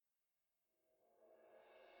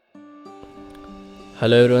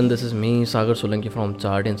Hello everyone, this is me Sagar Solanki from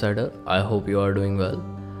Chart Insider. I hope you are doing well.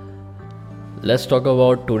 Let's talk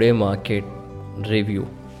about today market review.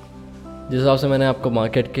 जिस हिसाब से मैंने आपको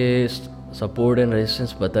market के support and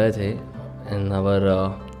resistance बताए थे in our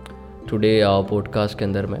today podcast के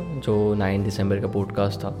अंदर में, जो 9 दिसंबर का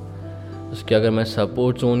पॉडकास्ट था, उसकी अगर मैं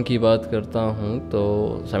सपोर्ट जोन की बात करता हूँ तो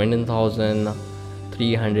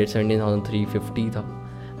 17,300 17,350 था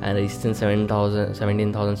एंड रेजिस्टेंस 17,600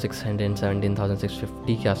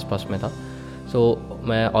 17,650 के आसपास में था. सो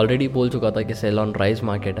मैं ऑलरेडी बोल चुका था कि सेल ऑन राइज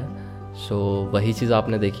मार्केट है. सो वही चीज़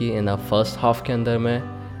आपने देखी इन फर्स्ट हाफ के अंदर में.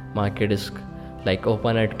 Market is like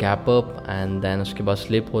open at gap up and then उसके बाद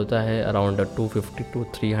स्लिप होता है अराउंड 250 to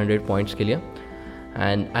 300 पॉइंट्स के लिए,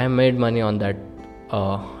 and I made money on that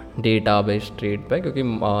data based trade पे, क्योंकि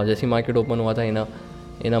जैसे मार्केट ओपन हुआ था in a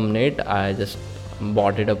minute I just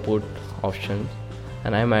bought it a put option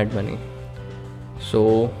and I made money.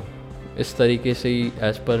 So इस तरीके से ही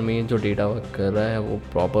एज़ पर मी जो डेटा वर्क कर रहा है वो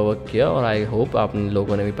प्रॉपर वर्क किया, और आई होप आप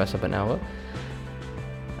लोगों ने भी पैसा बनाया होगा.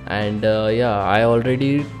 एंड या I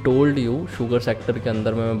already told you sugar sector के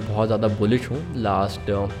अंदर में मैं बहुत ज़्यादा बुलिश हूँ.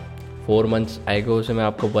 लास्ट 4 months एगो से मैं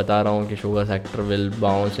आपको बता रहा हूँ कि sugar sector will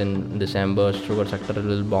bounce in December, sugar sector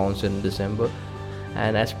will bounce in December.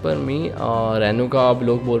 And as per me Renuka आप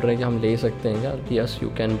लोग बोल रहे हैं कि हम ले सकते हैं क्या, कि yes you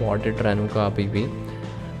can bought it Renuka अभी भी.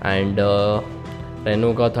 एंड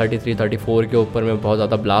रेनुका 33-34 के ऊपर में बहुत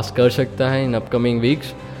ज़्यादा ब्लास्ट कर सकता है in upcoming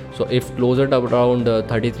weeks. So if closure around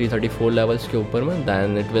 33-34 levels के ऊपर में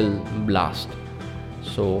then it will blast.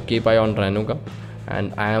 So keep eye on Renuka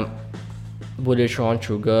and I am bullish on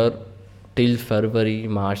sugar till February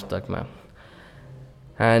March तक में.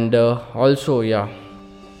 एंड ऑल्सो या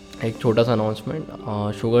एक छोटा सा अनाउंसमेंट,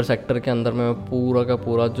 शुगर सेक्टर के अंदर में पूरा का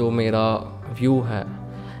पूरा जो मेरा व्यू है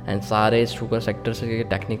एंड सारे शुगर सेक्टर से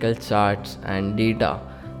टेक्निकल चार्ट्स एंड डेटा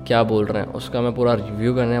क्या बोल रहे हैं उसका मैं पूरा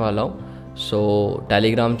रिव्यू करने वाला हूँ. सो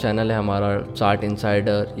टेलीग्राम चैनल है हमारा चार्ट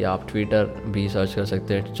इनसाइडर, या आप ट्विटर भी सर्च कर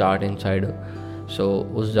सकते हैं चार्ट इनसाइडर. सो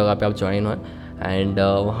उस जगह पे आप ज्वाइन हो एंड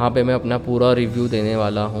वहाँ पे मैं अपना पूरा रिव्यू देने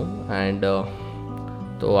वाला हूँ. एंड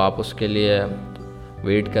तो आप उसके लिए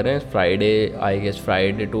वेट करें. Friday, I guess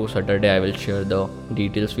Friday to Saturday I will share the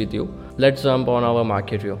details with you. Let's jump on our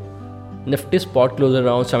market view. Nifty spot closed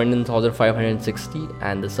around 17,560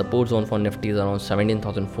 and the support zone for Nifty is around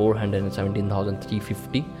 17,400 and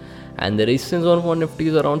 17,350, and the resistance zone for Nifty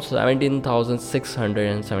is around 17,600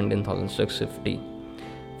 and 17,650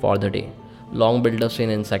 for the day. Long build up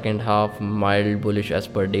seen in second half, mild bullish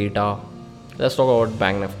as per data. Let's talk about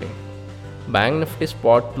Bank Nifty. Bank Nifty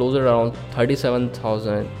spot closed around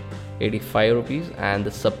 37,085 rupees and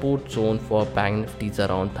the support zone for Bank Nifty is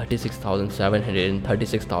around 36,700 and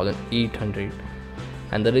 36,800,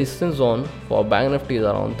 and the resistance zone for Bank Nifty is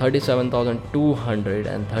around 37,200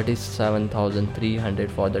 and 37,300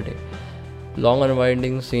 for the day. Long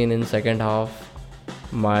unwinding seen in second half,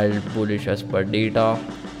 mild bullish as per data.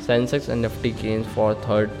 Sensex and Nifty gains for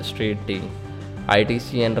third straight day. ITC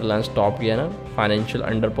and Reliance top gainer. Financial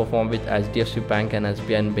underperform with HDFC Bank and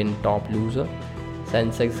SBI been top loser.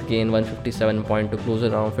 Sensex gain 157 point to close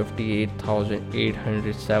around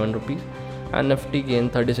 58,807 rupees, and Nifty gain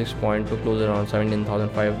 36 point to close around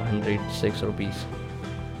 17,506 rupees.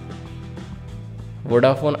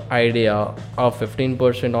 Vodafone Idea up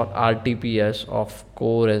 15% on RTPS of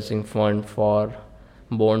co-raising fund for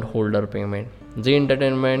bondholder payment. Zee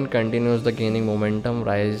Entertainment continues the gaining momentum,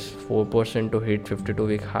 rise 4% to hit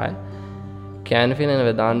 52-week high. Canfin and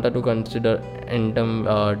Vedanta to consider interim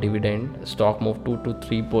dividend. Stock move 2 to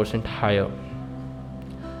 3% higher.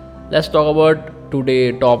 Let's talk about today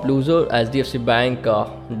top loser. HDFC Bank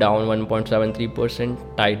down 1.73%,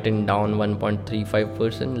 Titan down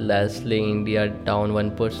 1.35%, Leslie India down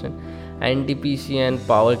 1%, NTPC and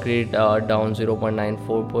Power Grid down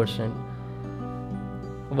 0.94%.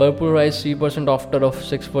 Whirlpool rise 3% after a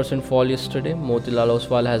 6% fall yesterday. Motilal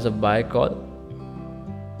Oswal has a buy call.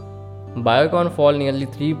 Biocon fall nearly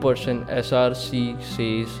 3%. SRC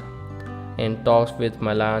says in talks with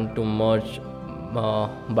Milan to merge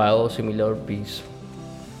biosimilar piece.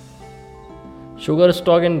 Sugar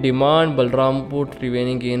stock in demand. Balrampur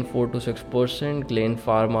Triveni gain 4 to 6%. Glen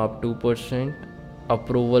Pharma up 2%.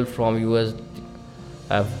 Approval from US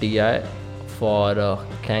FDI for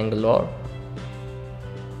Cangalore.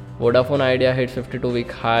 Vodafone Idea hit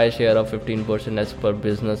 52-week high, share of 15% as per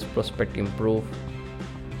business prospect improve.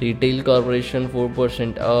 Retail Corporation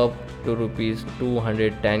 4% up to rupees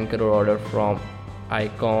 210 crore order from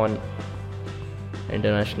Icon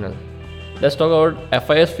International. Let's talk about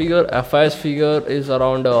FIS figure. FIS figure is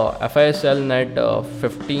around FISL net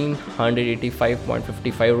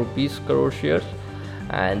 1,585.55 rupees crore shares,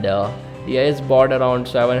 and DIS bought around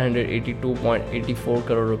 782.84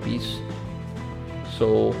 crore rupees. So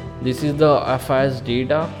this is the FIS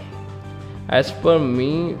data. As per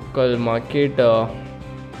me, कल market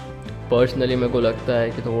personally मेरे को लगता है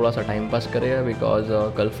कि थोड़ा सा time pass करेगा, because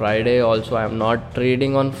कल Friday also I am not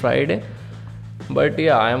trading on Friday, but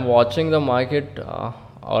या I am watching the market,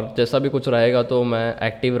 और जैसा भी कुछ रहेगा तो मैं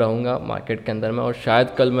एक्टिव रहूँगा मार्केट के अंदर में, और शायद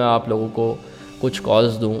कल मैं आप लोगों को कुछ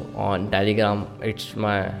कॉल्स दूँ on Telegram. It's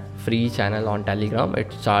my free channel on Telegram,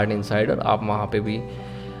 it's chart insider. आप वहाँ पे भी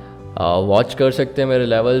वॉच कर सकते हैं मेरे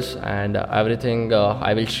levels and everything.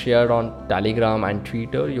 I will share on Telegram and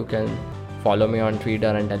Twitter. You can follow me on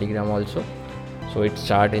Twitter and Telegram also. So it's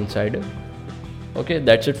chart insider. Okay,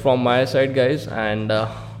 that's it from my side guys, and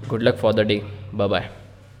good luck for the day. Bye bye.